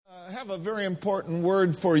I have a very important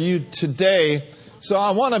word for you today. So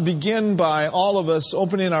I want to begin by all of us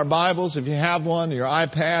opening our Bibles. If you have one, your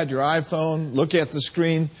iPad, your iPhone, look at the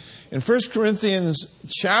screen. In 1 Corinthians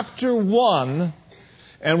chapter 1,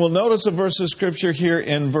 and we'll notice a verse of Scripture here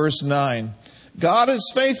in verse 9. God is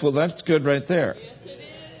faithful. That's good right there.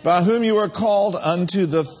 By whom you are called unto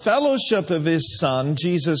the fellowship of His Son,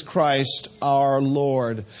 Jesus Christ our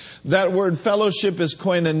Lord. That word fellowship is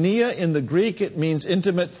koinonia in the Greek. It means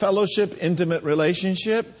intimate fellowship, intimate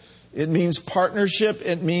relationship. It means partnership.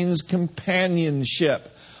 It means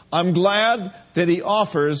companionship. I'm glad that He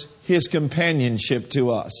offers His companionship to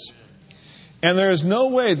us. And there is no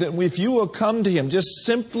way that if you will come to Him, just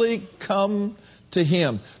simply come to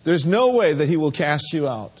Him, there's no way that He will cast you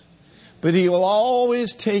out. But He will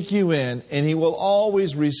always take you in, and He will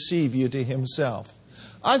always receive you to Himself.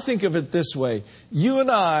 I think of it this way. You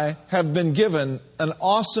and I have been given an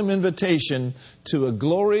awesome invitation to a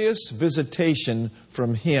glorious visitation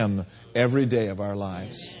from Him every day of our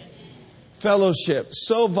lives. Fellowship,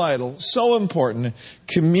 so vital, so important,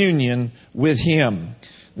 communion with Him.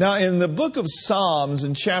 Now, in the book of Psalms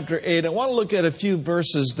in chapter 8, I want to look at a few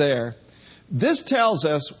verses there. This tells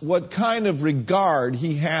us what kind of regard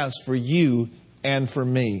He has for you and for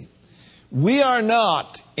me. We are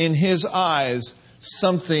not, in His eyes,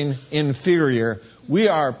 something inferior. We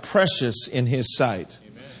are precious in His sight.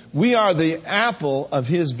 Amen. We are the apple of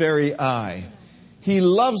His very eye. He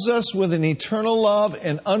loves us with an eternal love,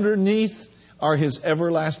 and underneath are His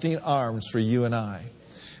everlasting arms for you and I.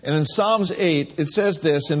 And in Psalms 8, it says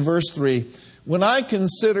this in verse 3, when I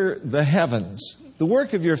consider the heavens, the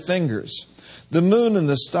work of your fingers, the moon and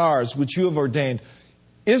the stars which you have ordained.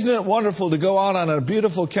 Isn't it wonderful to go out on a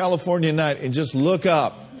beautiful California night and just look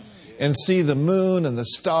up and see the moon and the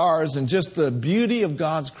stars and just the beauty of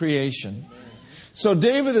God's creation? So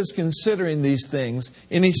David is considering these things,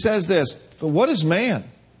 and he says this, but what is man?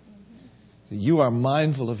 That you are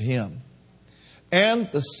mindful of him, and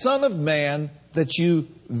the Son of Man that you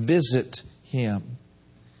visit him,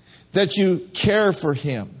 that you care for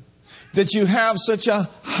him, that you have such a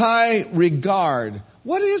high regard.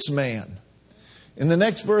 What is man? In the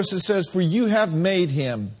next verse it says, for you have made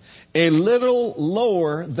him a little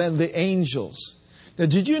lower than the angels. Now,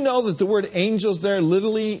 did you know that the word angels there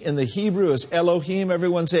literally in the Hebrew is Elohim?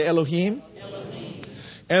 Everyone say Elohim. Elohim.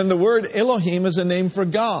 And the word Elohim is a name for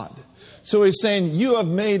God. So he's saying, you have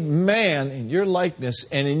made man in your likeness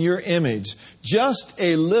and in your image, just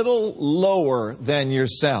a little lower than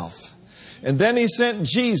yourself. And then He sent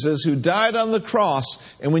Jesus, who died on the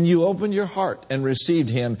cross. And when you opened your heart and received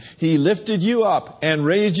Him, He lifted you up and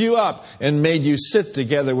raised you up and made you sit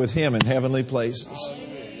together with Him in heavenly places.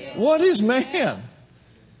 What is man?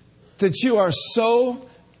 That you are so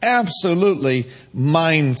absolutely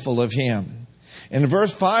mindful of Him. In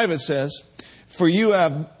verse 5 it says, for you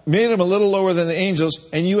have made Him a little lower than the angels,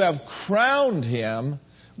 and you have crowned Him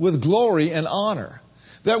with glory and honor.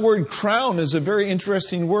 That word crown is a very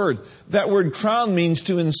interesting word. That word crown means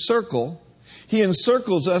to encircle. He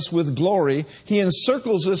encircles us with glory. He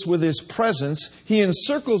encircles us with His presence. He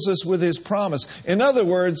encircles us with His promise. In other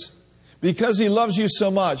words, because He loves you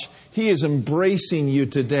so much, He is embracing you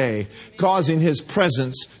today, causing His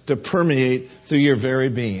presence to permeate through your very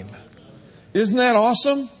being. Isn't that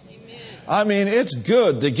awesome? I mean, it's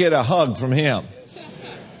good to get a hug from Him.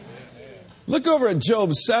 Look over at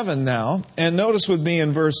Job 7 now, and notice with me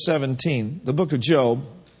in verse 17, the book of Job,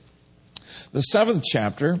 the 7th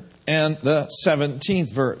chapter, and the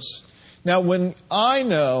 17th verse. Now, when I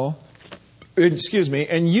know,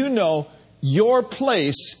 and you know your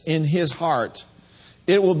place in His heart,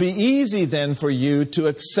 it will be easy then for you to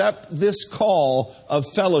accept this call of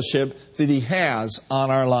fellowship that He has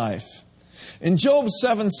on our life. In Job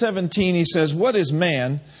 7:17, he says, what is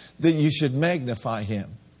man that you should magnify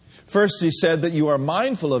him? First, he said that you are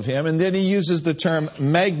mindful of him, and then he uses the term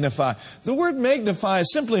magnify. The word magnify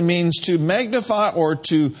simply means to magnify or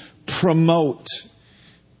to promote.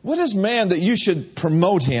 What is man that you should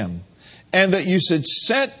promote him, and that you should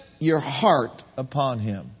set your heart upon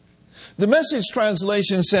him? The Message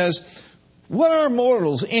translation says, what are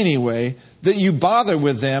mortals anyway that you bother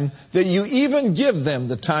with them, that you even give them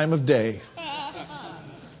the time of day?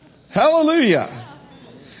 Hallelujah.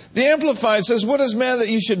 The Amplified says, what is man that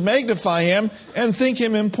you should magnify him and think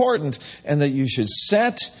him important, and that you should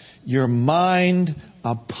set your mind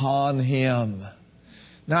upon him?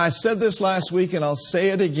 Now, I said this last week, and I'll say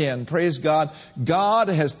it again. Praise God. God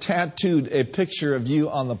has tattooed a picture of you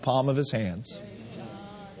on the palm of His hands.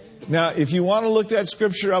 Now, if you want to look that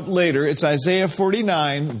scripture up later, it's Isaiah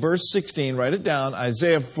 49, verse 16. Write it down.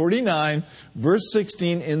 Isaiah 49, verse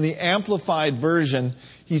 16 in the Amplified version.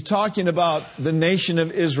 he's talking about the nation of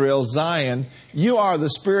Israel, Zion. You are the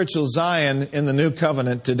spiritual Zion in the new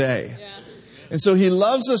covenant today. Yeah. And so he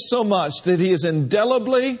loves us so much that he has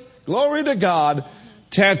indelibly, glory to God,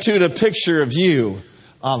 tattooed a picture of you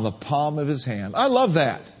on the palm of his hand. I love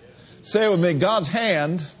that. Say it with me. God's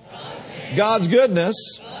hand, God's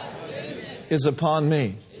goodness is upon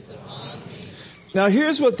me. Now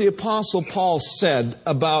here's what the Apostle Paul said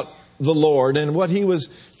about the Lord and what he was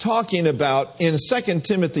talking about in 2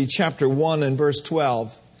 Timothy chapter 1 and verse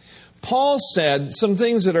 12. Paul said some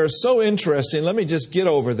things that are so interesting. Let me just get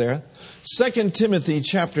over there. 2 Timothy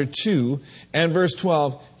chapter 2 and verse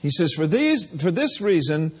 12. He says, For this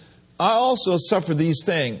reason, I also suffer these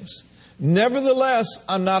things. Nevertheless,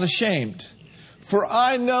 I'm not ashamed, for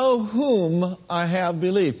I know whom I have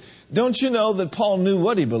believed. Don't you know that Paul knew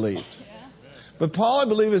what he believed? But Paul, I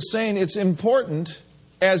believe, is saying it's important,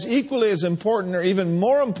 as equally as important or even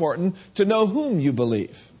more important, to know whom you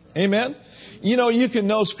believe. Amen? You know, you can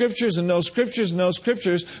know Scriptures and know Scriptures and know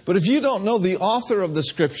Scriptures, but if you don't know the author of the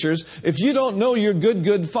Scriptures, if you don't know your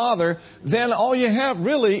good Father, then all you have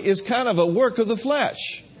really is kind of a work of the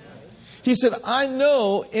flesh. He said, I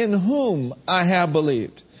know in whom I have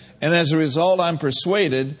believed. And as a result, I'm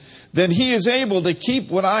persuaded that He is able to keep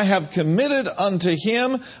what I have committed unto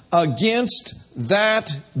Him against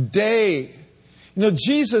that day. You know,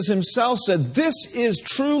 Jesus Himself said, this is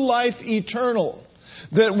true life eternal,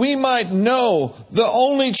 that we might know the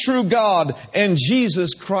only true God and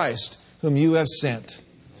Jesus Christ, whom you have sent.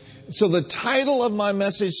 So the title of my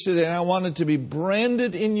message today, and I want it to be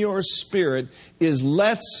branded in your spirit, is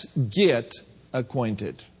Let's Get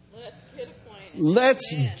Acquainted.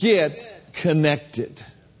 Let's get connected.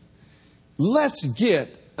 Let's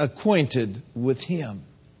get acquainted with Him.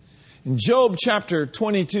 In Job chapter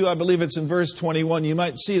 22, I believe it's in verse 21, you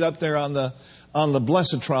might see it up there on the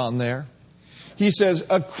Blessatron there. He says,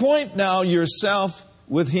 acquaint now yourself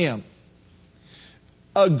with Him.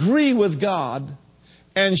 Agree with God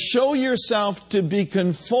and show yourself to be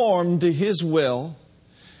conformed to His will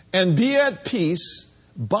and be at peace.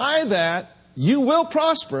 By that, you will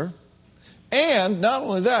prosper. And not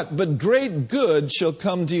only that, but great good shall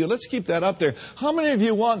come to you. Let's keep that up there. How many of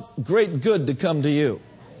you want great good to come to you?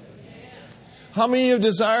 How many of you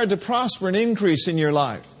desire to prosper and increase in your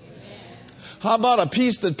life? How about a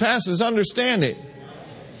peace that passes understanding?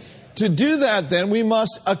 To do that, then, we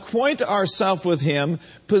must acquaint ourselves with Him,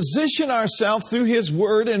 position ourselves through His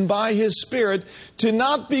Word and by His Spirit to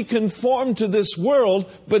not be conformed to this world,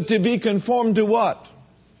 but to be conformed to what?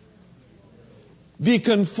 Be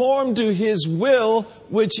conformed to His will,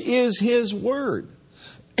 which is His Word.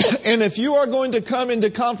 And if you are going to come into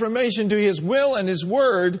confirmation to His will and His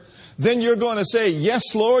Word, then you're going to say,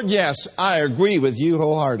 yes, Lord, yes, I agree with you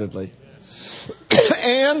wholeheartedly.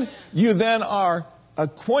 And you then are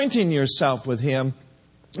acquainting yourself with Him.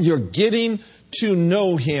 You're getting to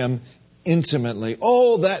know Him intimately.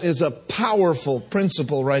 Oh, that is a powerful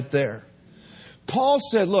principle right there. Paul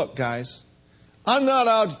said, look, guys, I'm not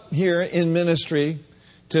out here in ministry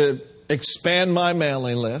to expand my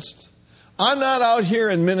mailing list. I'm not out here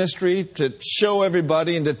in ministry to show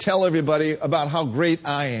everybody and to tell everybody about how great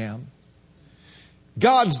I am.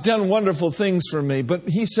 God's done wonderful things for me, but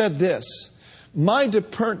he said this, my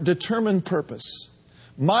determined purpose,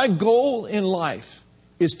 my goal in life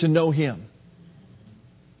is to know Him.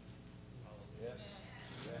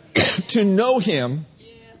 To know Him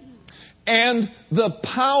and the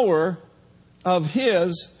power of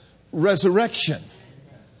His resurrection.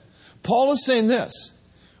 Paul is saying this,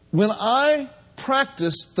 when I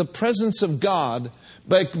practice the presence of God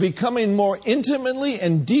by becoming more intimately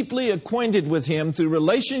and deeply acquainted with Him through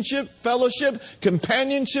relationship, fellowship,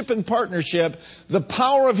 companionship, and partnership, the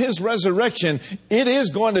power of His resurrection, it is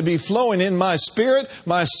going to be flowing in my spirit,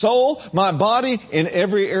 my soul, my body, in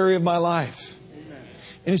every area of my life. Amen.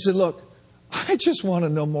 And he said, look, I just want to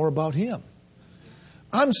know more about Him.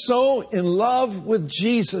 I'm so in love with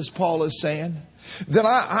Jesus, Paul is saying, that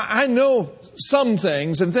I know some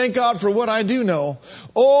things, and thank God for what I do know.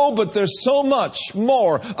 Oh, but there's so much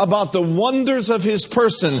more about the wonders of His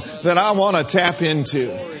person that I want to tap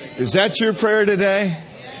into. Is that your prayer today?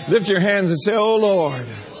 Lift your hands and say, oh Lord,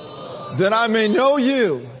 that I may know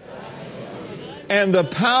You and the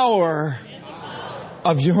power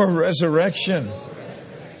of Your resurrection.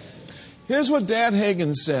 Here's what Dad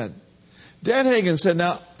Hagin said. Dad Hagin said,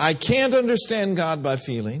 now, I can't understand God by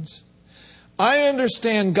feelings. I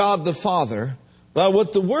understand God the Father by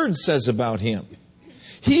what the Word says about Him.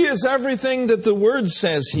 He is everything that the Word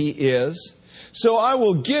says He is. So I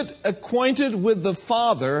will get acquainted with the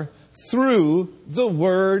Father through the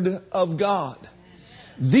Word of God.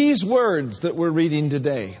 These words that we're reading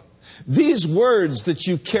today, these words that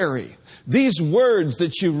you carry, these words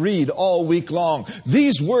that you read all week long,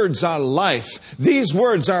 these words are life. These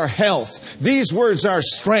words are health. These words are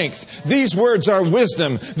strength. These words are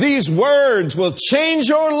wisdom. These words will change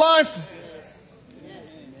your life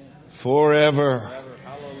forever.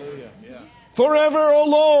 Forever, O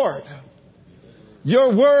Lord.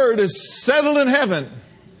 Your word is settled in heaven,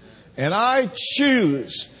 and I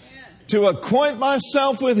choose to acquaint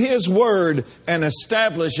myself with His word and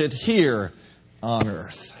establish it here on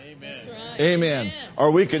earth. Amen. Right. Amen. Amen.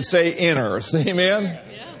 Or we could say in earth. Amen.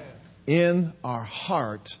 Yeah. In our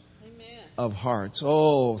heart Amen. of hearts.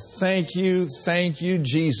 Oh, thank you,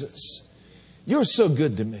 Jesus. You're so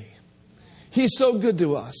good to me. He's so good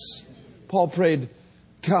to us. Paul prayed,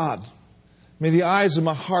 God, may the eyes of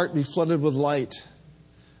my heart be flooded with light,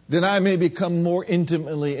 that I may become more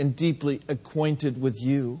intimately and deeply acquainted with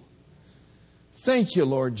you. Thank you,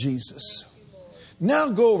 Lord Jesus. Now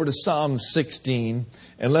go over to Psalm 16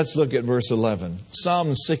 and let's look at verse 11.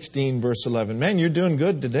 Psalm 16, verse 11. Man, you're doing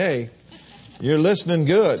good today. You're listening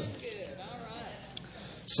good.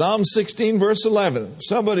 Psalm 16, verse 11.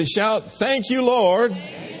 Somebody shout, thank you, Lord,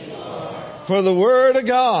 for the word of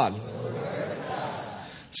God.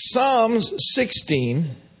 Psalms 16.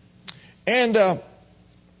 And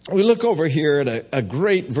we look over here at a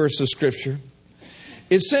great verse of Scripture.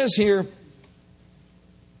 It says here,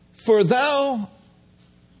 for thou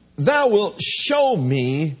wilt show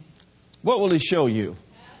me. What will He show you?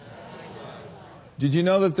 Did you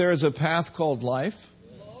know that there is a path called life?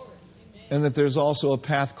 And that there's also a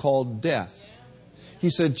path called death.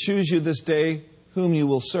 He said, choose you this day whom you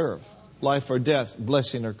will serve. Life or death,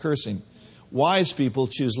 blessing or cursing. Wise people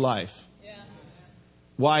choose life.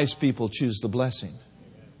 Wise people choose the blessing.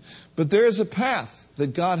 But there is a path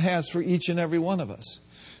that God has for each and every one of us.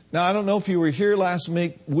 Now, I don't know if you were here last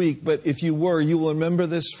week, but if you were, you will remember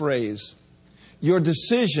this phrase. Your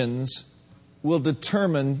decisions will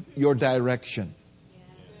determine your direction.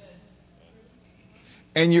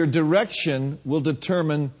 And your direction will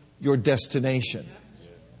determine your destination.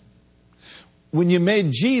 When you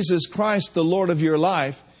made Jesus Christ the Lord of your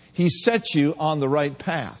life, He set you on the right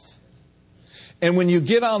path. And when you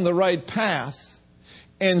get on the right path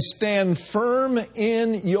and stand firm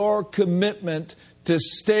in your commitment to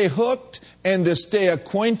stay hooked and to stay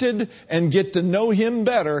acquainted and get to know Him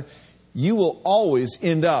better, you will always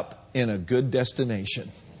end up in a good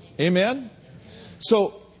destination. Amen?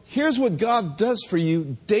 So here's what God does for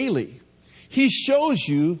you daily. He shows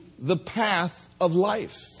you the path of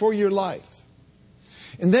life for your life.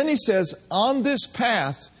 And then He says, on this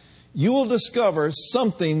path, you will discover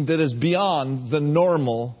something that is beyond the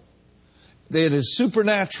normal, that is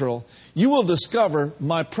supernatural. You will discover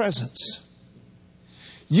my presence.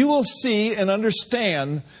 You will see and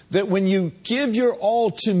understand that when you give your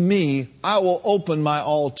all to me, I will open my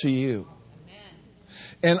all to you.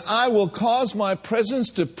 And I will cause my presence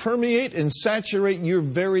to permeate and saturate your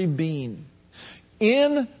very being.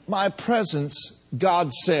 In my presence,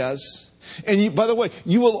 God says, and you, by the way,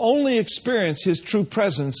 you will only experience His true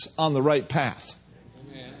presence on the right path.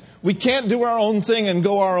 Amen. We can't do our own thing and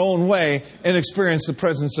go our own way and experience the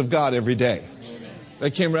presence of God every day. Amen.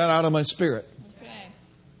 That came right out of my spirit. Okay.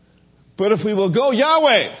 But if we will go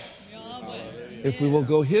Yahweh, if we will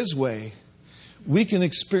go His way, we can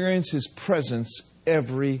experience His presence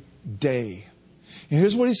every day. And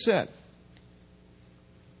here's what He said.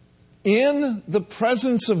 In the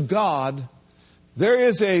presence of God, there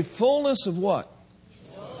is a fullness of what?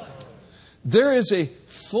 Joy. There is a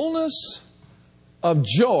fullness of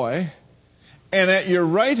joy. And at your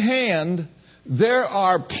right hand, there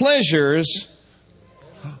are pleasures.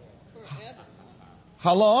 Forever.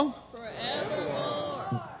 How long?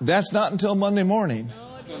 Forevermore. That's not until Monday morning.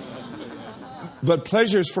 No, it isn't. But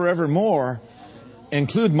pleasures forevermore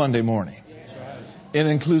include Monday morning. It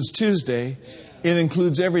includes Tuesday. It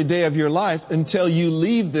includes every day of your life until you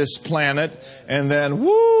leave this planet, and then,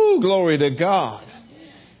 woo, glory to God.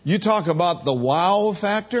 You talk about the wow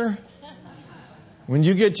factor. When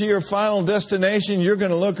you get to your final destination, you're going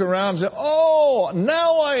to look around and say, oh,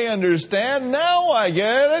 now I understand. Now I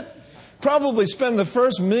get it. Probably spend the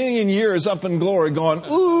first 1,000,000 years up in glory going,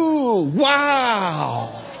 ooh,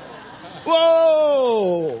 wow.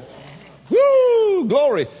 Whoa. Woo,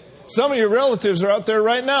 glory. Some of your relatives are out there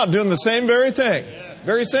right now doing the same very thing.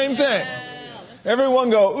 Very same thing. Everyone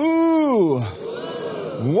go, ooh,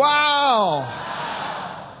 wow.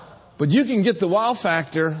 But you can get the wow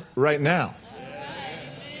factor right now.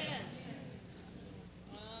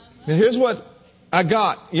 Now here's what I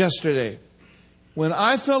got yesterday. When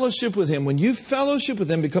I fellowship with Him, when you fellowship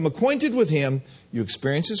with Him, become acquainted with Him, you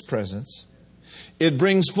experience His presence. It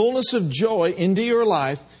brings fullness of joy into your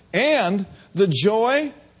life, and the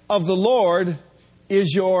joy of the Lord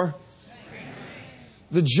is your...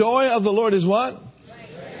 The joy of the Lord is what?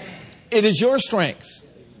 It is your strength.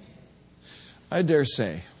 I dare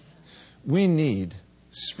say, we need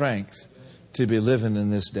strength to be living in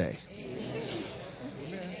this day.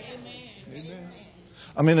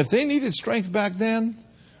 I mean, if they needed strength back then,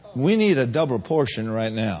 we need a double portion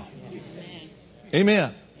right now.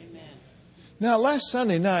 Amen. Now, last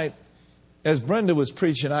Sunday night, as Brenda was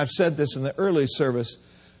preaching, I've said this in the early service,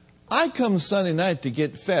 I come Sunday night to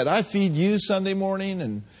get fed. I feed you Sunday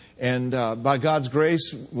morning, and by God's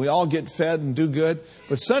grace, we all get fed and do good.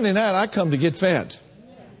 But Sunday night, I come to get fed.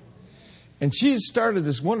 And she started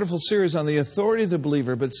this wonderful series on the authority of the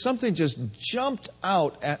believer, but something just jumped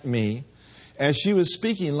out at me as she was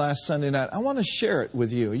speaking last Sunday night. I want to share it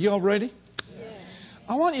with you. Are you all ready? Yes.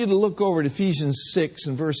 I want you to look over at Ephesians 6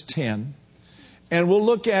 and verse 10. And we'll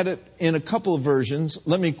look at it in a couple of versions.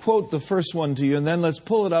 Let me quote the first one to you, and then let's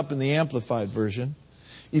pull it up in the Amplified Version.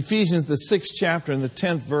 Ephesians, the 6th chapter and the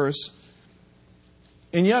 10th verse.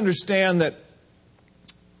 And you understand that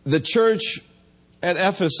the church at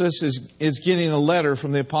Ephesus is getting a letter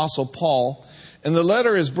from the Apostle Paul. And the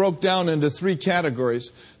letter is broke down into 3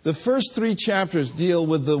 categories. The first 3 chapters deal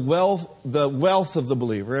with the wealth of the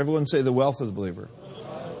believer. Everyone say the wealth of the believer.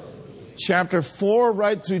 Chapter 4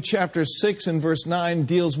 right through chapter 6 and verse 9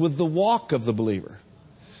 deals with the walk of the believer.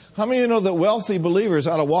 How many of you know that wealthy believers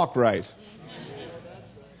ought to walk right?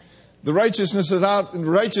 The righteousness of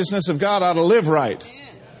God ought to live right.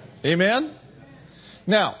 Amen?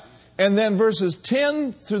 Now, and then verses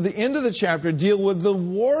 10 through the end of the chapter deal with the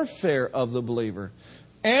warfare of the believer.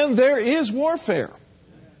 And there is warfare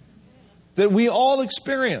that we all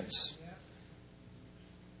experience.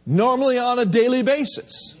 Normally on a daily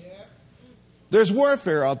basis. There's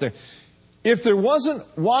warfare out there. If there wasn't,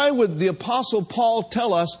 why would the Apostle Paul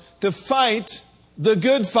tell us to fight the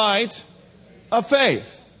good fight of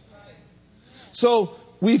faith? So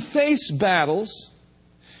we face battles.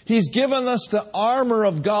 He's given us the armor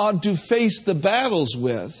of God to face the battles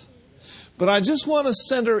with. But I just want to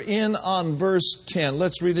center in on verse 10.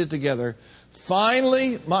 Let's read it together.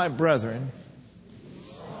 Finally, my brethren.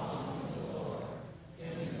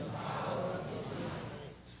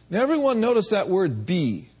 Now, everyone notice that word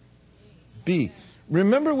be. Be.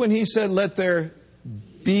 Remember when he said, let there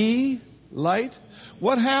be light?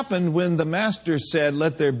 What happened when the master said,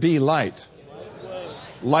 let there be light?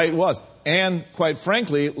 Light was. And quite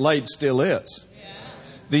frankly, light still is.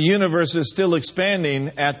 The universe is still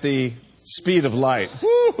expanding at the speed of light.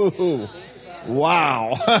 Woo-hoo-hoo.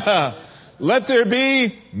 Wow. Let there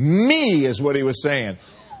be me is what he was saying.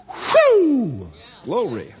 Whoo!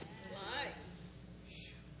 Glory.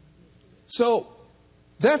 So,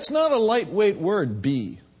 that's not a lightweight word,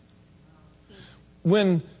 be.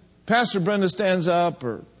 When Pastor Brenda stands up,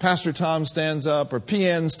 or Pastor Tom stands up, or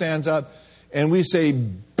PN stands up, and we say,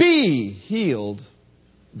 be healed,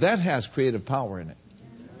 that has creative power in it.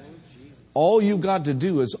 All you've got to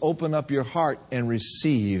do is open up your heart and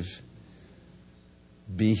receive,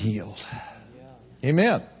 be healed.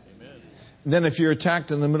 Amen. Then if you're attacked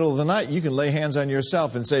in the middle of the night, you can lay hands on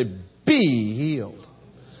yourself and say, be healed.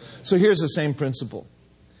 So here's the same principle.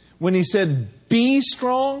 When he said, be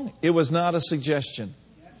strong, it was not a suggestion.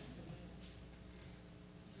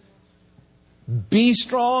 Be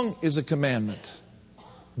strong is a commandment.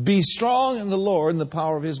 Be strong in the Lord and the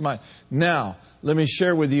power of His might. Now, let me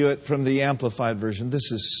share with you it from the Amplified Version.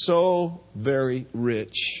 This is so very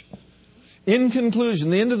rich. In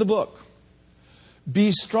conclusion, the end of the book.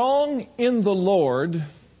 Be strong in the Lord.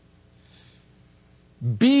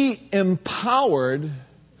 Be empowered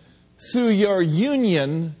through your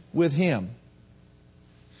union with Him.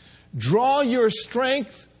 Draw your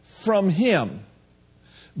strength from Him.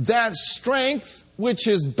 That strength which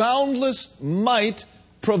His boundless might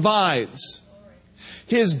provides.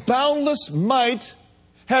 His boundless might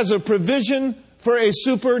has a provision for a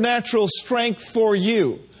supernatural strength for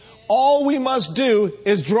you. All we must do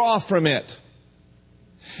is draw from it.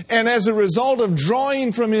 And as a result of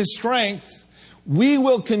drawing from His strength, we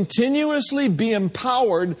will continuously be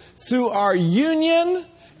empowered through our union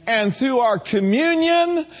and through our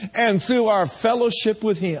communion and through our fellowship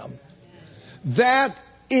with Him. That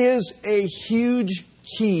is a huge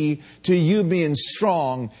key to you being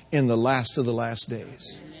strong in the last of the last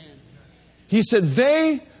days. He said,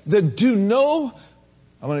 they that do know,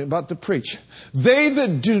 I'm about to preach, they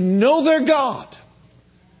that do know their God,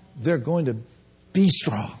 they're going to be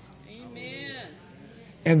strong.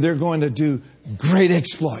 And they're going to do great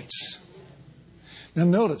exploits. Now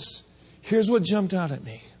notice, here's what jumped out at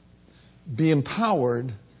me. Be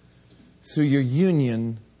empowered through your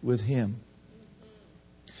union with Him.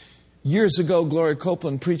 Years ago, Gloria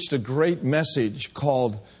Copeland preached a great message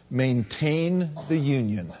called Maintain the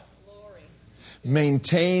Union.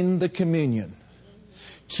 Maintain the communion.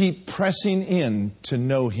 Keep pressing in to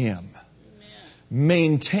know Him.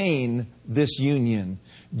 Maintain this union.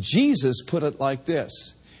 Jesus put it like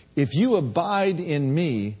this: if you abide in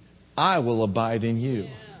me, I will abide in you.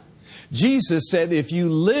 Jesus said, if you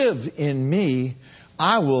live in me,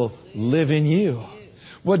 I will live in you.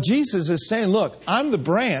 What Jesus is saying, look, I'm the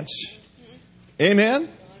branch. Amen?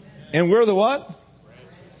 And we're the what?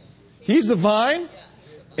 He's the vine,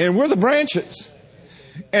 and we're the branches.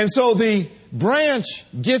 And so the branch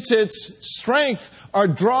gets its strength or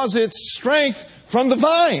draws its strength from the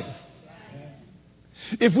vine.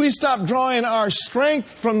 If we stop drawing our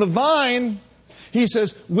strength from the vine, He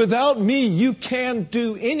says, without me, you can't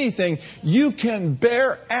do anything. You can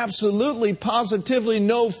bear absolutely, positively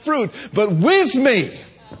no fruit. But with me,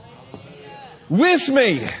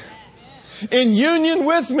 in union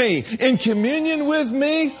with me, in communion with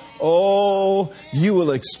me, oh, you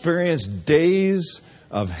will experience days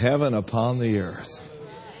of heaven upon the earth.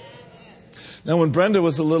 Now, when Brenda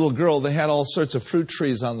was a little girl, they had all sorts of fruit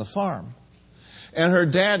trees on the farm. And her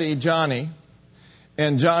daddy, Johnny,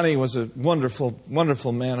 and Johnny was a wonderful,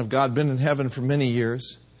 wonderful man of God, been in heaven for many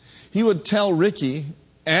years. He would tell Ricky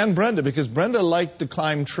and Brenda, because Brenda liked to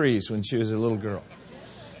climb trees when she was a little girl,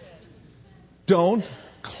 don't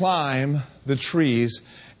climb the trees,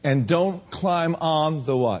 and don't climb on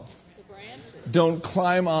the what? Don't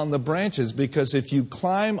climb on the branches, because if you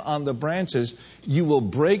climb on the branches, you will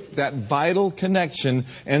break that vital connection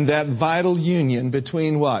and that vital union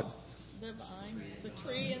between what?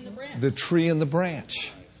 The tree and the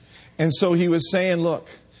branch. And so he was saying, look,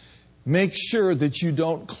 make sure that you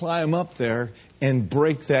don't climb up there and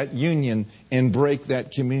break that union and break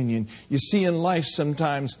that communion. You see, in life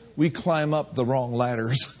sometimes we climb up the wrong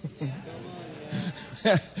ladders.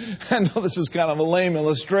 I know this is kind of a lame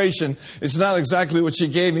illustration. It's not exactly what she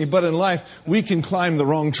gave me, but in life we can climb the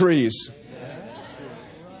wrong trees.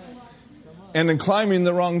 And in climbing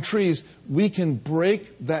the wrong trees, we can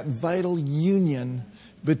break that vital union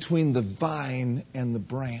between the vine and the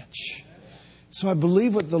branch. So I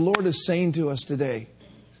believe what the Lord is saying to us today: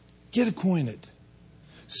 get acquainted.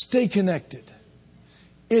 Stay connected.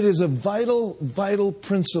 It is a vital, vital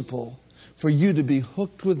principle for you to be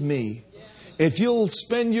hooked with me. If you'll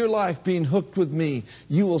spend your life being hooked with me,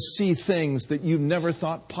 you will see things that you never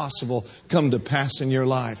thought possible come to pass in your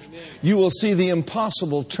life. You will see the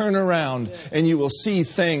impossible turn around, and you will see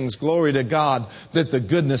things, glory to God, that the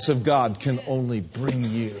goodness of God can only bring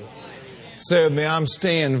you. Say with me, I'm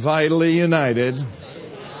staying vitally united.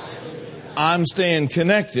 I'm staying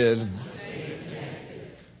connected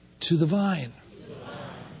to the vine.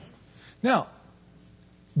 Now,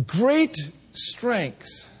 great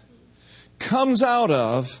strength comes out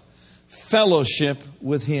of fellowship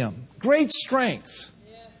with Him. Great strength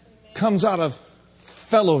comes out of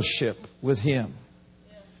fellowship with Him.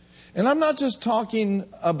 And I'm not just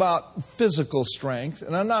talking about physical strength,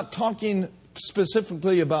 and I'm not talking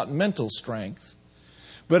specifically about mental strength.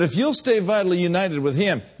 But if you'll stay vitally united with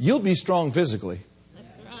Him, you'll be strong physically.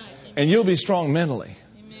 That's right. And you'll be strong mentally.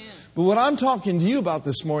 Amen. But what I'm talking to you about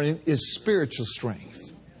this morning is spiritual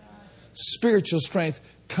strength. Spiritual strength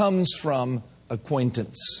comes from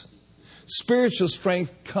acquaintance. Spiritual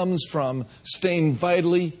strength comes from staying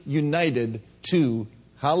vitally united to,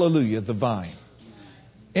 hallelujah, the vine.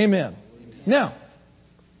 Amen. Now,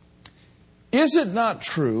 is it not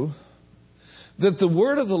true that the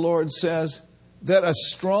word of the Lord says that a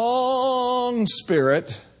strong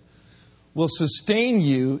spirit will sustain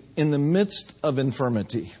you in the midst of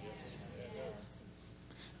infirmity?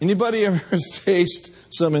 Anybody ever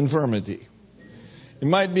faced some infirmity? It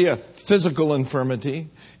might be a physical infirmity.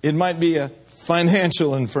 It might be a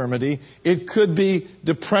financial infirmity. It could be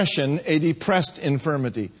depression, a depressed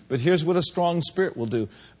infirmity. But here's what a strong spirit will do.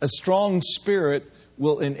 A strong spirit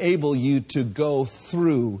will enable you to go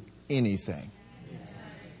through anything.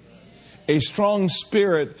 A strong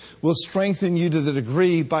spirit will strengthen you to the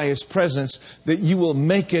degree by His presence that you will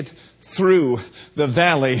make it through the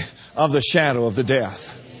valley of the shadow of the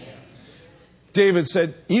death. David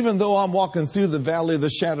said, even though I'm walking through the valley of the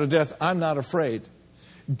shadow of death, I'm not afraid.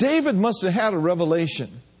 David must have had a revelation.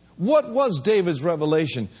 What was David's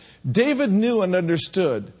revelation? David knew and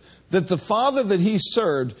understood that the Father that he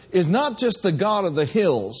served is not just the God of the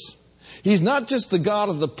hills. He's not just the God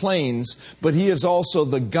of the plains, but He is also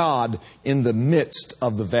the God in the midst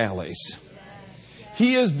of the valleys.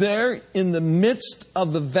 He is there in the midst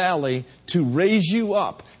of the valley to raise you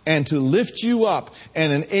up and to lift you up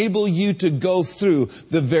and enable you to go through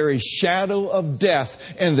the very shadow of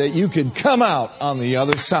death and that you could come out on the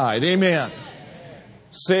other side. Amen.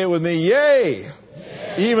 Say it with me. Yea.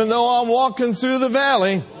 Even though I'm walking through the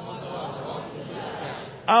valley,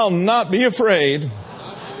 I'll not be afraid,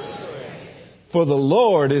 for the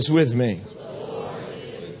Lord is with me.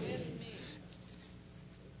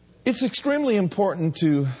 It's extremely important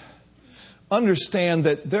to understand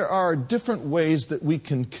that there are different ways that we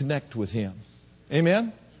can connect with Him.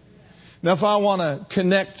 Amen? Now, if I want to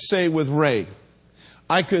connect, say, with Ray,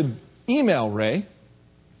 I could email Ray.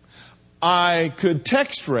 I could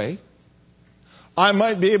text Ray. I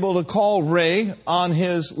might be able to call Ray on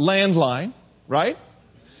his landline, right?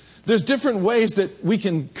 There's different ways that we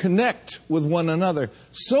can connect with one another.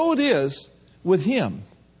 So it is with Him.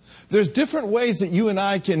 There's different ways that you and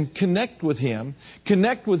I can connect with Him,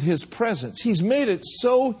 connect with His presence. He's made it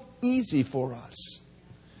so easy for us.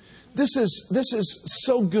 This is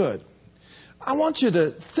so good. I want you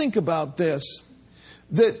to think about this,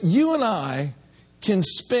 that you and I can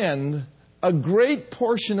spend a great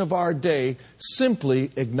portion of our day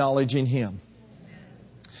simply acknowledging Him.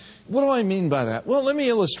 What do I mean by that? Well, let me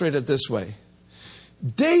illustrate it this way.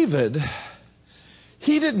 David,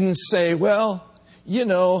 he didn't say, well, you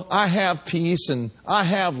know, I have peace and I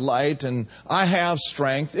have light and I have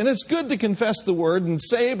strength. And it's good to confess the word and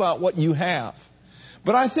say about what you have.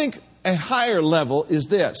 But I think a higher level is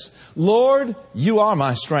this. Lord, you are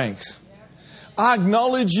my strength. I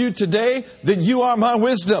acknowledge you today that you are my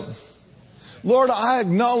wisdom. Lord, I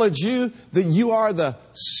acknowledge you that you are the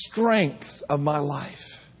strength of my life.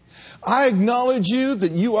 I acknowledge you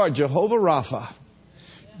that you are Jehovah Rapha.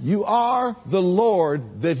 You are the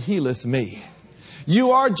Lord that healeth me.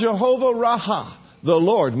 You are Jehovah Raha, the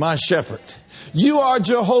Lord, my shepherd. You are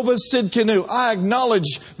Jehovah Sidkenu. I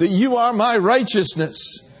acknowledge that you are my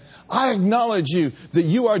righteousness. I acknowledge you that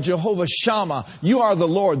you are Jehovah Shammah. You are the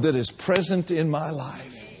Lord that is present in my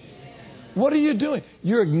life. What are you doing?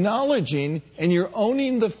 You're acknowledging and you're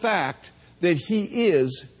owning the fact that He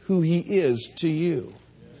is who He is to you.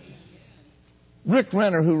 Rick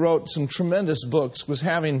Renner, who wrote some tremendous books, was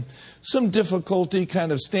having some difficulty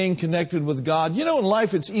kind of staying connected with God. You know, in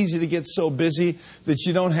life it's easy to get so busy that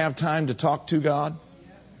you don't have time to talk to God.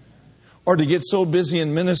 Or to get so busy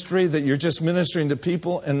in ministry that you're just ministering to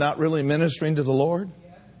people and not really ministering to the Lord.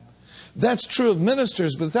 That's true of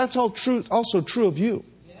ministers, but that's also true of you.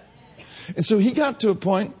 And so he got to a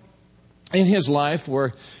point in his life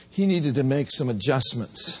where he needed to make some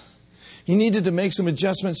adjustments. He needed to make some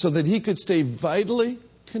adjustments so that he could stay vitally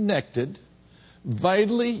connected,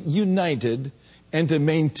 vitally united, and to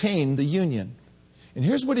maintain the union. And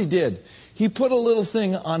here's what he did. He put a little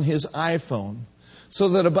thing on his iPhone so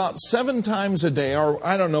that about 7 times a day, or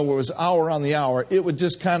I don't know what it was, hour on the hour, it would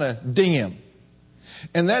just kind of ding him.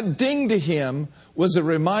 And that ding to him was a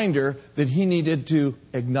reminder that he needed to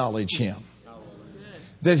acknowledge Him.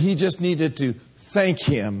 That he just needed to thank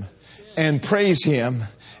Him and praise Him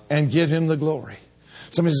and give Him the glory.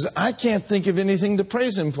 Somebody says, I can't think of anything to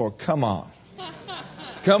praise Him for. Come on.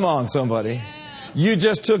 Come on, somebody. You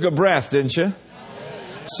just took a breath, didn't you?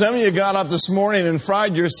 Some of you got up this morning and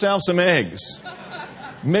fried yourself some eggs.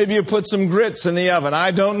 Maybe you put some grits in the oven.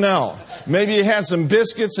 I don't know. Maybe you had some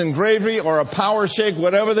biscuits and gravy or a power shake,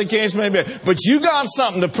 whatever the case may be. But you got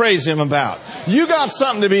something to praise Him about. You got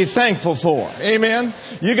something to be thankful for. Amen?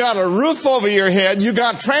 You got a roof over your head. You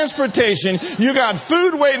got transportation. You got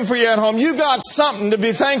food waiting for you at home. You got something to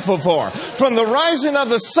be thankful for. From the rising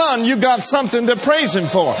of the sun, you got something to praise Him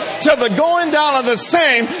for. To the going down of the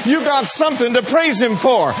same, you got something to praise Him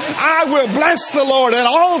for. I will bless the Lord at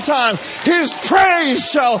all times. His praise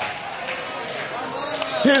shall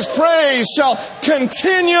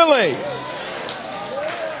continually.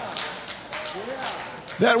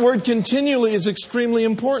 That word continually is extremely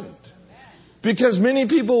important. Because many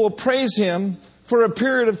people will praise Him for a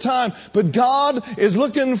period of time. But God is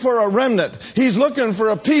looking for a remnant. He's looking for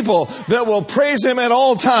a people that will praise Him at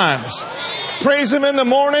all times. Praise Him in the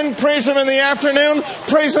morning, praise Him in the afternoon,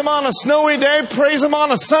 praise Him on a snowy day, praise Him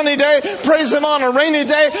on a sunny day, praise Him on a rainy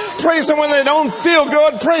day, praise Him when they don't feel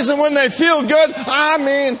good, praise Him when they feel good. I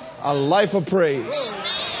mean, a life of praise.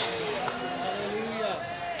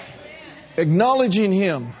 Acknowledging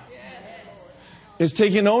Him is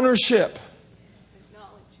taking ownership.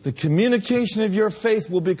 The communication of your faith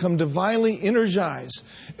will become divinely energized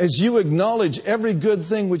as you acknowledge every good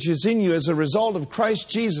thing which is in you as a result of Christ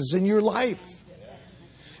Jesus in your life.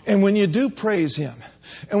 And when you do praise Him,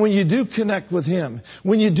 and when you do connect with Him,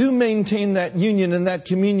 when you do maintain that union and that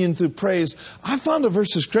communion through praise, I found a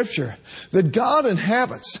verse of Scripture that God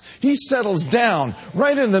inhabits. He settles down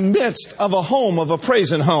right in the midst of a home, of a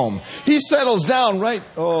praising home. He settles down right,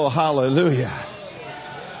 oh, hallelujah.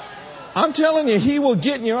 I'm telling you, He will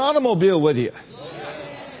get in your automobile with you.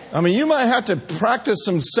 I mean, you might have to practice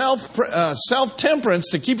some self-temperance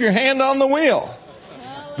to keep your hand on the wheel.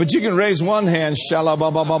 But you can raise one hand,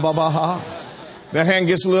 shala-ba-ba-ba-ba-ba-ha. That hand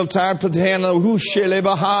gets a little tired, put the hand on, whoo,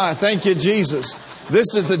 shele-ba-ha. Thank you, Jesus.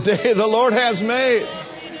 This is the day the Lord has made.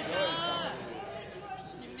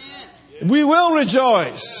 We will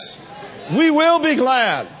rejoice. We will be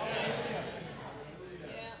glad.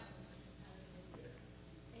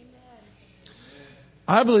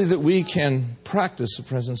 I believe that we can practice the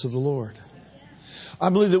presence of the Lord. I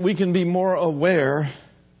believe that we can be more aware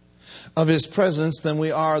of His presence than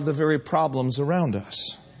we are the very problems around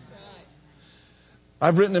us.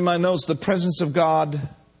 I've written in my notes, the presence of God,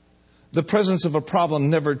 the presence of a problem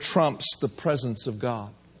never trumps the presence of God.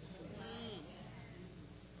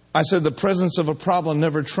 I said the presence of a problem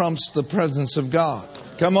never trumps the presence of God.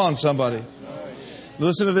 Come on, somebody.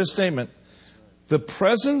 Listen to this statement. The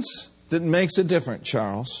presence that makes a difference,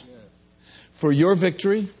 Charles, for your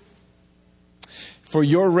victory, for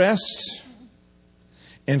your rest,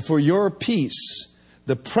 and for your peace,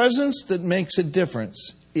 the presence that makes a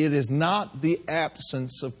difference, it is not the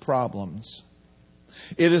absence of problems.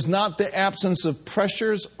 It is not the absence of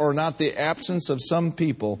pressures or not the absence of some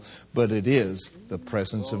people, but it is the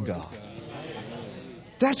presence of God.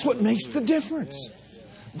 That's what makes the difference.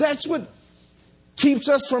 That's what keeps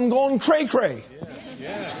us from going cray-cray.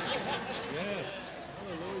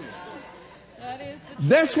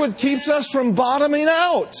 That's what keeps us from bottoming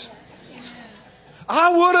out.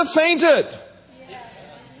 I would have fainted.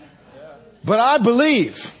 But I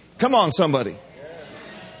believe. Come on, somebody.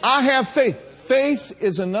 I have faith. Faith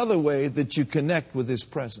is another way that you connect with His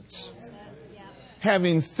presence.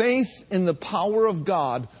 Having faith in the power of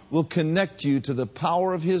God will connect you to the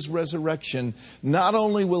power of His resurrection. Not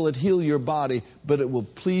only will it heal your body, but it will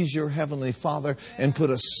please your Heavenly Father and put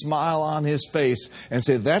a smile on His face and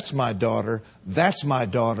say, that's my daughter, that's my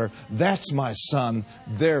daughter, that's my son.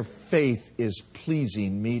 Their faith is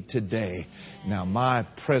pleasing me today. Now my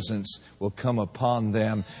presence will come upon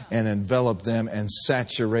them and envelop them and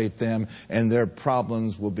saturate them, and their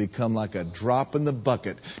problems will become like a drop in the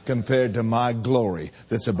bucket compared to my glory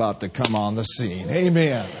that's about to come on the scene.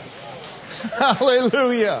 Amen.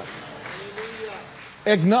 Hallelujah.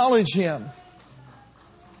 Acknowledge Him.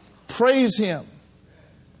 Praise Him.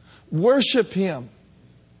 Worship Him.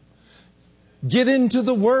 Get into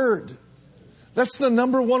the Word. That's the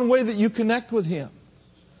number one way that you connect with Him.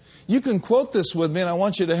 You can quote this with me, and I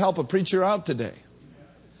want you to help a preacher out today.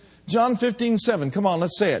 John 15:7. Come on,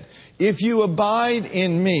 let's say it. If you abide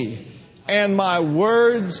in me, and my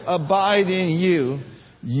words abide in you,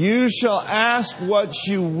 you shall ask what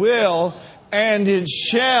you will, and it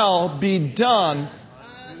shall be done.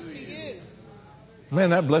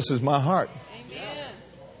 Man, that blesses my heart.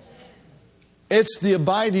 It's the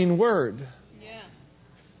abiding word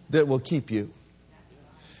that will keep you.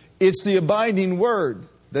 It's the abiding word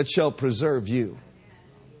that shall preserve you.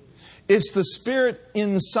 It's the Spirit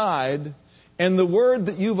inside and the word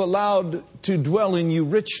that you've allowed to dwell in you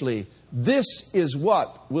richly. This is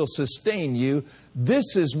what will sustain you.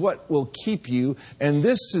 This is what will keep you. And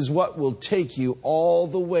this is what will take you all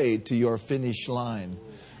the way to your finish line.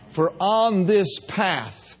 For on this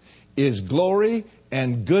path is glory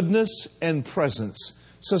and goodness and presence.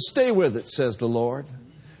 So stay with it, says the Lord.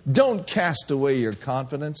 Don't cast away your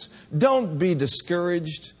confidence. Don't be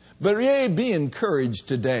discouraged. But be encouraged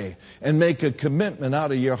today and make a commitment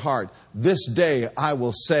out of your heart. This day I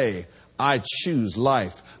will say, I choose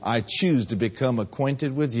life. I choose to become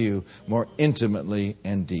acquainted with you more intimately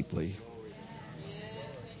and deeply.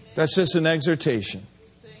 That's just an exhortation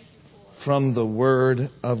from the Word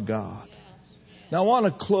of God. Now I want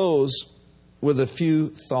to close with a few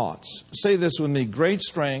thoughts. Say this with me. Great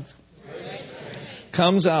strength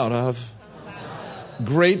comes out of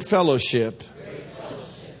great fellowship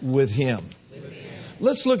with Him.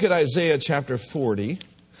 Let's look at Isaiah chapter 40.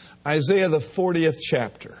 Isaiah the 40th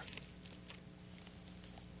chapter.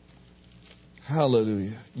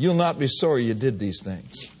 Hallelujah. You'll not be sorry you did these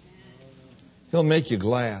things. He'll make you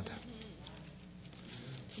glad.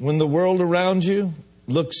 When the world around you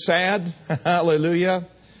looks sad, hallelujah,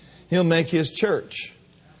 He'll make His church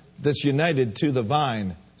that's united to the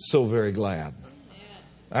vine so very glad.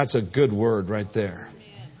 That's a good word right there.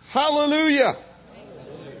 Hallelujah.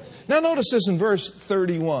 Now notice this in verse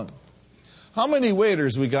 31. How many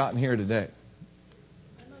waiters we got in here today?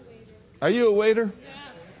 Are you a waiter?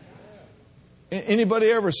 Anybody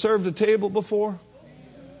ever served a table before?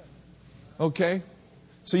 Okay.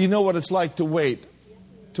 So you know what it's like to wait.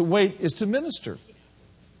 To wait is to minister.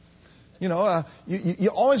 You know, you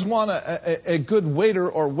always want a good waiter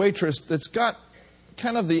or waitress that's got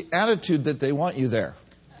kind of the attitude that they want you there.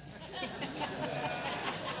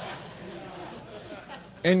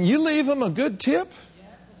 And you leave them a good tip.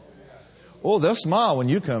 Oh, they'll smile when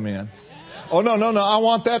you come in. Oh, no, I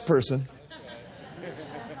want that person.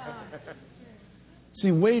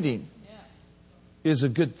 See, waiting is a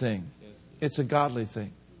good thing. It's a godly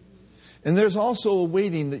thing. And there's also a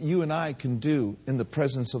waiting that you and I can do in the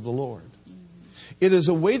presence of the Lord. It is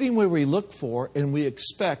a waiting where we look for and we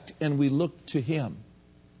expect and we look to Him.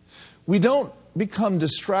 We don't become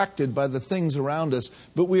distracted by the things around us,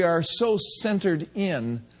 but we are so centered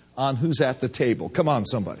in on who's at the table. Come on,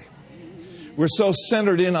 somebody. We're so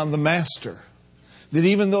centered in on the Master that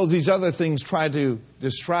even though these other things try to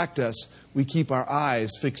distract us, we keep our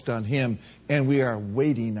eyes fixed on Him and we are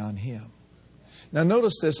waiting on Him. Now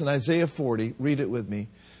notice this in Isaiah 40. Read it with me.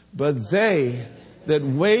 But they that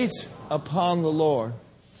wait upon the Lord.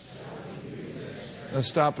 Now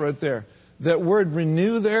stop right there. That word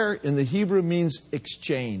renew there in the Hebrew means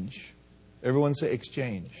exchange. Everyone say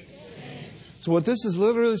exchange. So what this is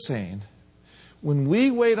literally saying, when we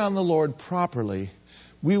wait on the Lord properly,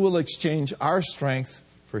 we will exchange our strength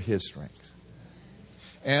for His strength.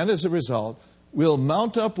 And as a result, we'll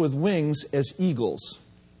mount up with wings as eagles.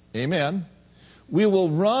 Amen. We will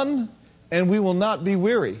run and we will not be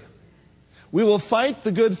weary. We will fight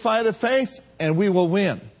the good fight of faith and we will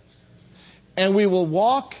win. And we will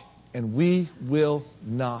walk and we will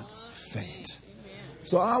not faint.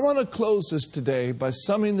 So I want to close this today by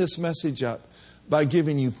summing this message up by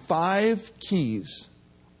giving you 5 keys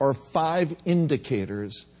or 5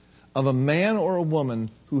 indicators of a man or a woman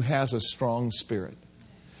who has a strong spirit.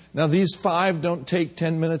 Now these 5 don't take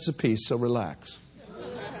 10 minutes apiece, so relax.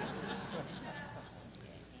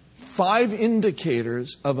 5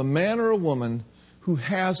 indicators of a man or a woman who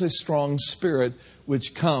has a strong spirit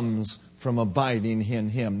which comes from abiding in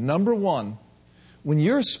Him. Number 1, when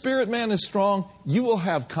your spirit man is strong, you will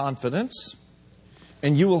have confidence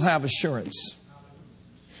and you will have assurance.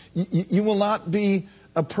 You will not be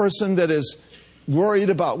a person that is worried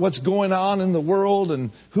about what's going on in the world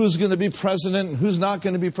and who's going to be president and who's not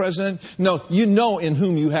going to be president. No, you know in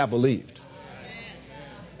whom you have believed.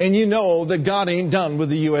 And you know that God ain't done with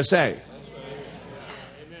the USA.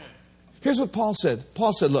 Here's what Paul said.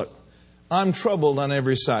 Paul said, look, I'm troubled on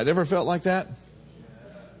every side. Ever felt like that?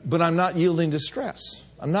 But I'm not yielding to stress.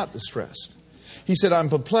 I'm not distressed. He said, I'm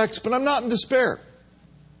perplexed, but I'm not in despair.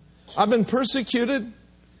 I've been persecuted,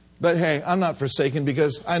 but hey, I'm not forsaken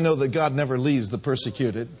because I know that God never leaves the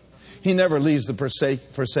persecuted. He never leaves the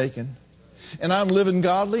forsaken. And I'm living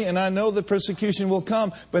godly, and I know that persecution will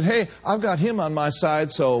come. But hey, I've got Him on my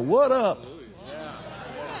side, so what up?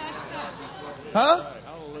 Huh?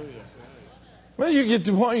 Well, you get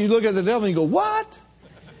to the point you look at the devil and you go, what?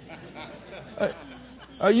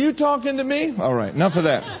 Are you talking to me? All right, enough of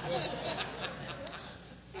that.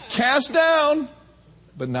 Cast down,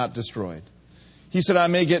 but not destroyed. He said, I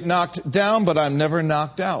may get knocked down, but I'm never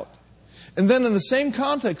knocked out. And then in the same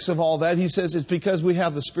context of all that, he says it's because we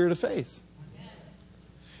have the spirit of faith.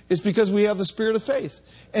 It's because we have the spirit of faith.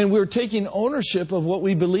 And we're taking ownership of what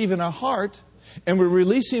we believe in our heart, and we're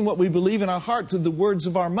releasing what we believe in our heart through the words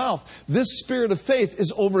of our mouth. This spirit of faith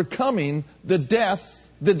is overcoming the death,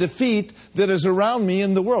 the defeat that is around me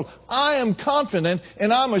in the world. I am confident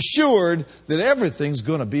and I'm assured that everything's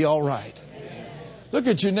going to be all right. Look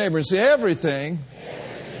at your neighbor and say, everything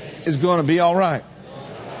is going to be all right.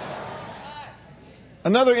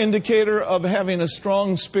 Another indicator of having a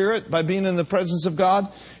strong spirit by being in the presence of God,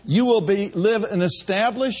 you will live an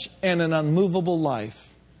established and an unmovable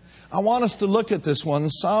life. I want us to look at this one,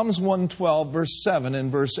 Psalms 112, verse 7 and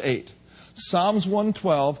verse 8. Psalms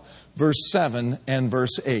 112, verse 7 and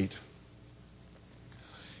verse 8.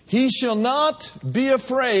 He shall not be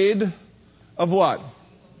afraid of what?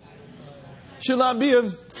 Shall not be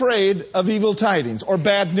afraid of evil tidings or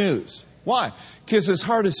bad news. Why? Because his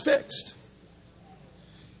heart is fixed.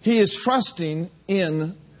 He is trusting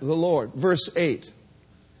in the Lord. Verse 8.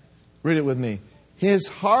 Read it with me. His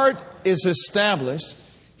heart is established.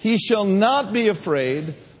 He shall not be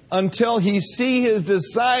afraid until he see his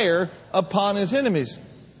desire upon his enemies.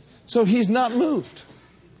 So he's not moved.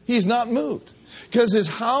 He's not moved. Because his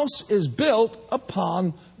house is built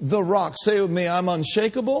upon the rock. Say with me, I'm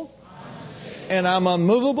unshakable and I'm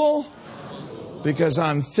unmovable because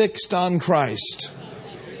I'm fixed on Christ.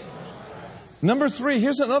 Number 3,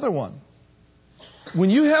 here's another one. When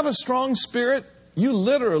you have a strong spirit, you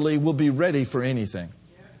literally will be ready for anything.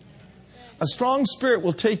 A strong spirit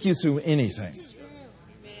will take you through anything.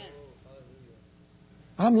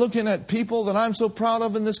 I'm looking at people that I'm so proud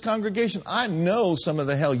of in this congregation. I know some of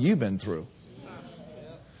the hell you've been through.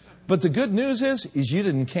 But the good news is you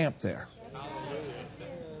didn't camp there.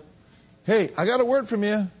 Hey, I got a word from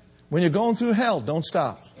you. When you're going through hell, don't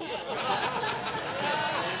stop.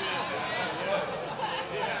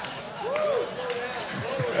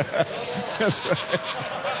 That's right.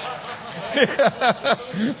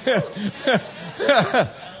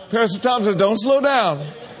 Pastor Tom says, don't slow down.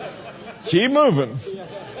 Keep moving.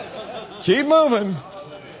 Keep moving.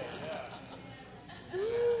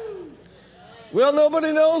 Well,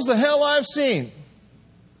 nobody knows the hell I've seen.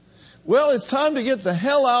 Well, it's time to get the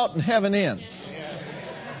hell out and heaven in.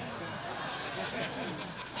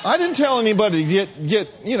 I didn't tell anybody to get,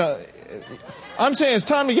 I'm saying it's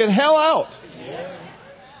time to get hell out.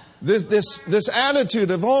 This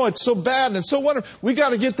attitude of, oh, it's so bad and it's so wonderful. We got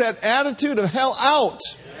to get that attitude of hell out.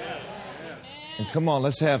 And come on,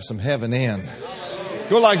 let's have some heaven in.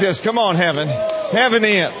 Go like this. Come on, heaven. Heaven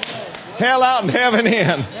in. Hell out and heaven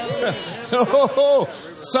in. Oh,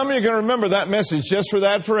 some of you are going to remember that message just for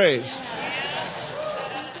that phrase.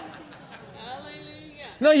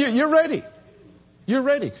 No, you're ready. You're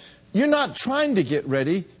ready. You're not trying to get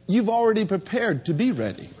ready. You've already prepared to be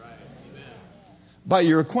ready. By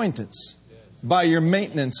your acquaintance. By your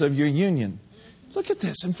maintenance of your union. Look at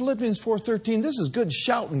this in Philippians 4:13. This is good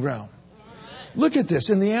shouting ground. Look at this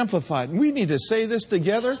in the Amplified. We need to say this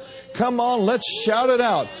together. Come on, let's shout it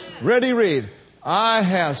out. Ready, read. I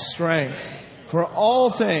have strength for all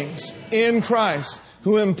things in Christ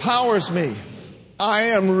who empowers me. I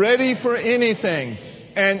am ready for anything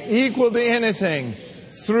and equal to anything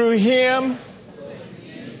through Him.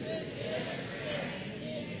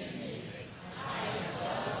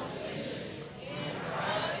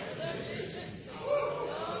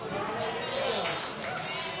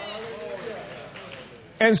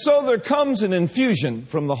 And so there comes an infusion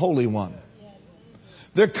from the Holy One.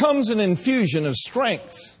 There comes an infusion of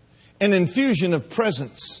strength, an infusion of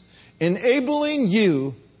presence, enabling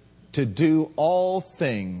you to do all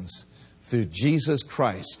things through Jesus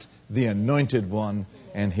Christ, the Anointed One,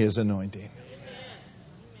 and His anointing.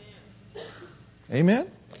 Amen?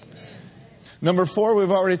 Number 4,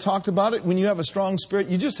 we've already talked about it. When you have a strong spirit,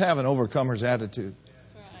 you just have an overcomer's attitude.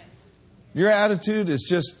 Your attitude is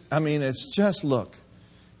just, it's just, look,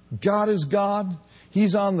 God is God.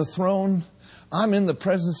 He's on the throne. I'm in the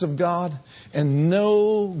presence of God. And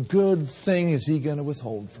no good thing is He going to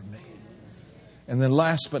withhold from me. And then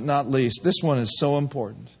last but not least, this one is so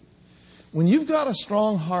important. When you've got a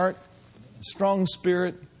strong heart, a strong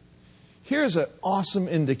spirit, here's an awesome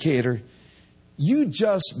indicator. You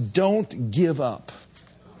just don't give up.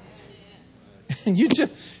 You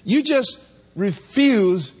just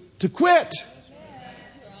refuse to quit.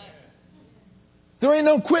 There ain't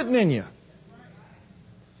no quitting in you.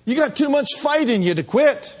 You got too much fight in you to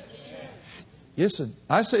quit. Listen,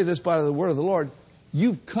 I say this by the word of the Lord.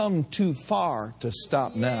 You've come too far to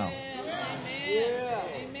stop now.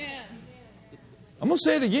 I'm going to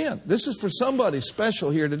say it again. This is for somebody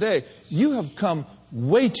special here today. You have come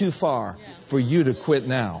way too far for you to quit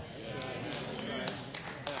now.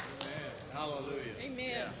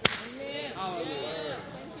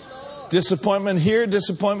 Disappointment here,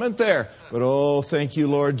 disappointment there. But oh, thank you,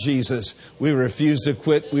 Lord Jesus. We refuse to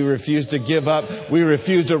quit. We refuse to give up. We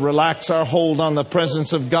refuse to relax our hold on the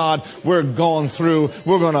presence of God. We're going through.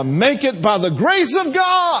 We're going to make it by the grace of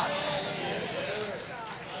God.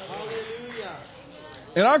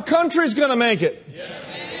 And our country's going to make it.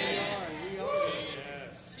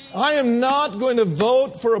 I am not going to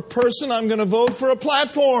vote for a person. I'm going to vote for a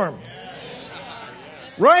platform.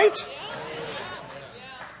 Right?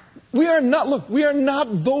 We are not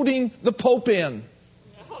voting the Pope in.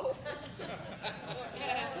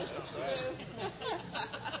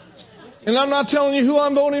 And I'm not telling you who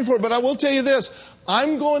I'm voting for, but I will tell you this.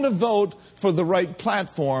 I'm going to vote for the right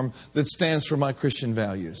platform that stands for my Christian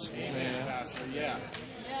values. Amen.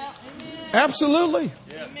 Absolutely.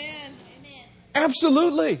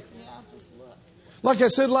 Absolutely. Like I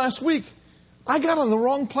said last week, I got on the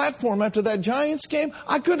wrong platform after that Giants game.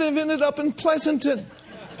 I could have ended up in Pleasanton.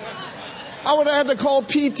 I would have had to call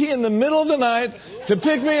PT in the middle of the night to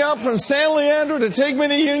pick me up from San Leandro to take me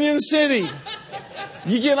to Union City.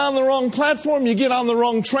 You get on the wrong platform, you get on the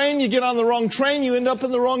wrong train, you get on the wrong train, you end up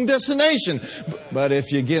in the wrong destination. But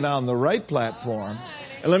if you get on the right platform,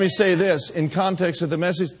 and let me say this, in context of the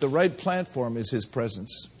message, the right platform is His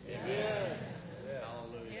presence.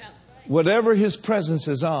 Whatever His presence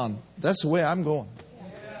is on, that's the way I'm going.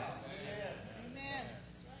 Amen.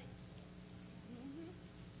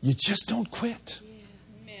 You just don't quit.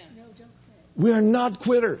 Amen. No, don't quit. We are not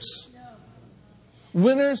quitters.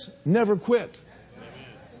 Winners never quit.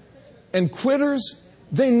 And quitters,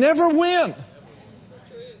 they never win.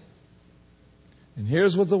 And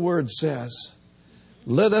here's what the Word says.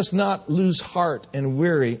 Let us not lose heart and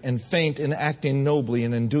weary and faint in acting nobly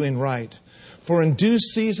and in doing right. For in due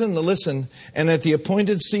season, listen, and at the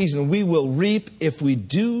appointed season, we will reap if we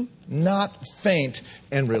do not faint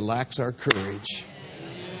and relax our courage.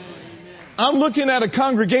 I'm looking at a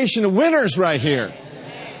congregation of winners right here.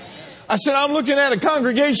 I said, I'm looking at a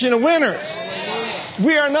congregation of winners.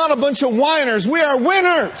 We are not a bunch of whiners. We are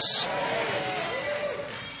winners.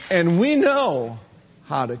 And we know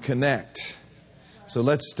how to connect. So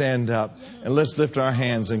let's stand up and let's lift our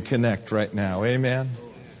hands and connect right now. Amen.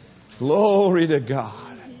 Glory to God.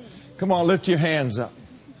 Come on, lift your hands up.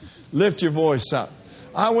 Lift your voice up.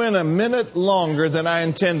 I went a minute longer than I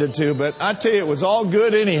intended to, but I tell you, it was all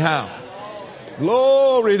good anyhow.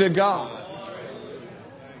 Glory to God.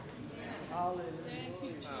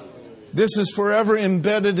 This is forever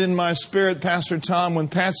embedded in my spirit, Pastor Tom. When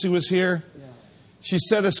Patsy was here, she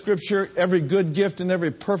said a scripture, every good gift and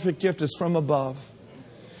every perfect gift is from above.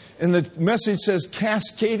 And the message says,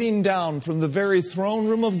 cascading down from the very throne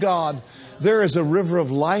room of God, there is a river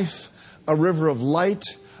of life, a river of light,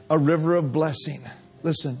 a river of blessing.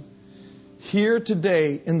 Listen, here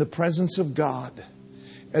today in the presence of God,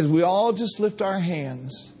 as we all just lift our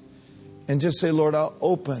hands and just say, Lord, I'll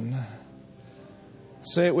open.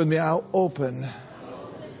 Say it with me. I'll open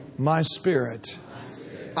my spirit.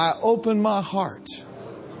 I open my heart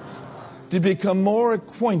to become more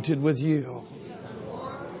acquainted with you.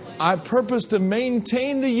 I purpose to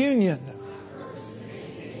maintain the union.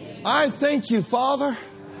 I thank you, Father,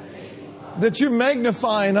 that you're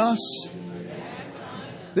magnifying us,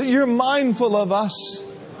 that you're mindful of us,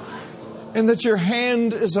 and that your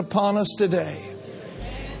hand is upon us today.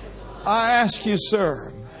 I ask you,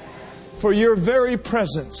 sir, for your very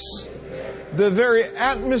presence, the very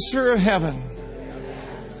atmosphere of heaven,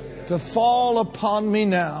 to fall upon me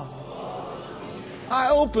now.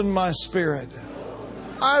 I open my spirit.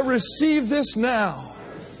 I receive this now.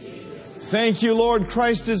 Thank you, Lord.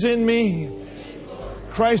 Christ is in me.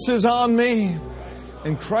 Christ is on me.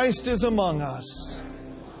 And Christ is among us.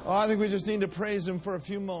 Oh, I think we just need to praise Him for a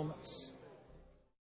few moments.